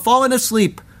those who have fallen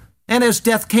asleep. And as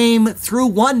death came through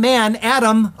one man,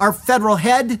 Adam, our federal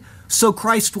head, so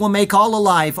Christ will make all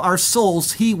alive. Our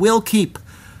souls he will keep.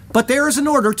 But there is an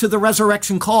order to the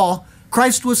resurrection call.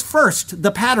 Christ was first,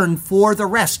 the pattern for the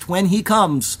rest when he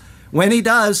comes. When he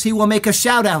does, he will make a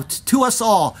shout out to us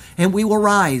all, and we will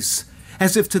rise,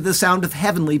 as if to the sound of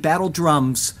heavenly battle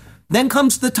drums. Then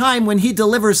comes the time when he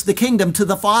delivers the kingdom to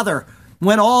the Father,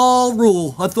 when all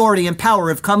rule, authority, and power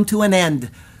have come to an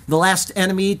end. The last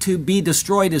enemy to be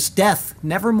destroyed is death,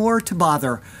 never more to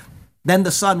bother. Then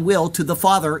the Son will to the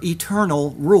Father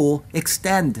eternal rule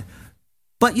extend.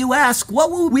 But you ask, what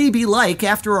will we be like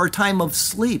after our time of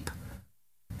sleep?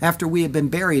 After we have been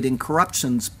buried in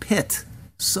corruption's pit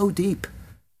so deep.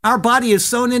 Our body is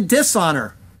sown in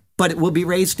dishonor, but it will be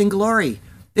raised in glory.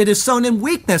 It is sown in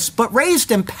weakness, but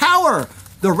raised in power.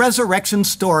 The resurrection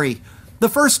story. The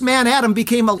first man, Adam,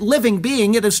 became a living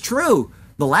being. It is true.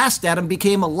 The last Adam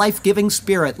became a life-giving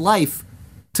spirit, life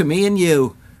to me and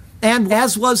you. And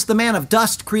as was the man of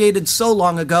dust created so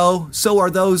long ago, so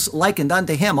are those likened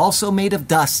unto him, also made of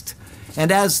dust.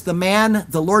 And as the man,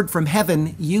 the Lord from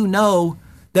heaven, you know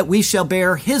that we shall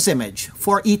bear his image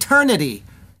for eternity,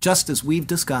 just as we've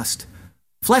discussed.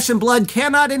 Flesh and blood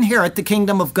cannot inherit the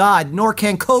kingdom of God, nor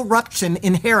can corruption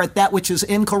inherit that which is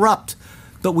incorrupt.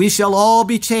 But we shall all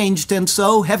be changed, and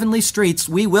so heavenly streets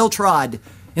we will trod.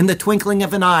 In the twinkling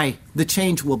of an eye, the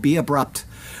change will be abrupt.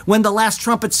 When the last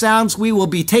trumpet sounds, we will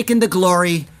be taken to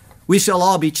glory. We shall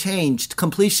all be changed.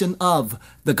 Completion of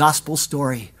the gospel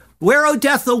story. Where, O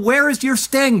death, O where is your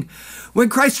sting? When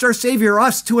Christ our Savior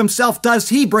us to himself does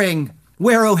he bring?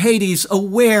 Where, O Hades, O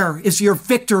where is your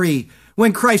victory?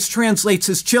 When Christ translates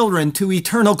his children to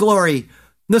eternal glory.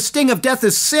 The sting of death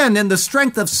is sin, and the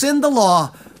strength of sin the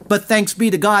law. But thanks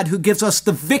be to God who gives us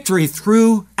the victory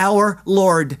through our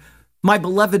Lord. My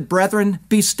beloved brethren,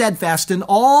 be steadfast in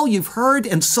all you've heard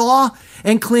and saw,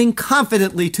 and cling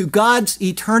confidently to God's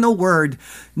eternal word.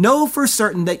 Know for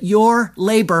certain that your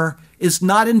labor is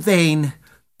not in vain.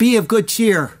 Be of good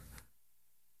cheer.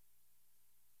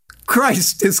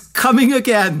 Christ is coming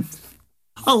again.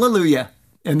 Hallelujah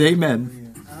and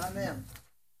amen. Amen.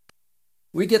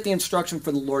 We get the instruction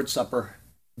for the Lord's Supper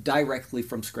directly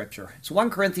from Scripture. It's 1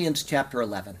 Corinthians chapter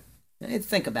 11.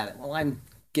 Think about it. Well, I'm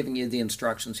giving you the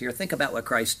instructions here. Think about what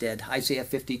Christ did. Isaiah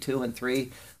 52 and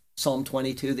 3, Psalm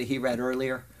 22 that he read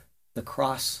earlier, the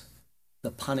cross,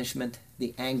 the punishment,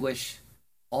 the anguish,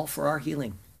 all for our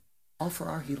healing. All for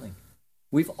our healing.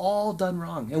 We've all done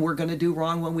wrong, and we're going to do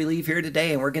wrong when we leave here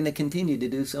today, and we're going to continue to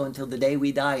do so until the day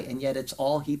we die, and yet it's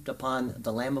all heaped upon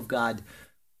the Lamb of God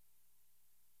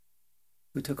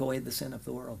who took away the sin of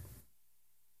the world.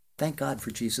 Thank God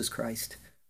for Jesus Christ.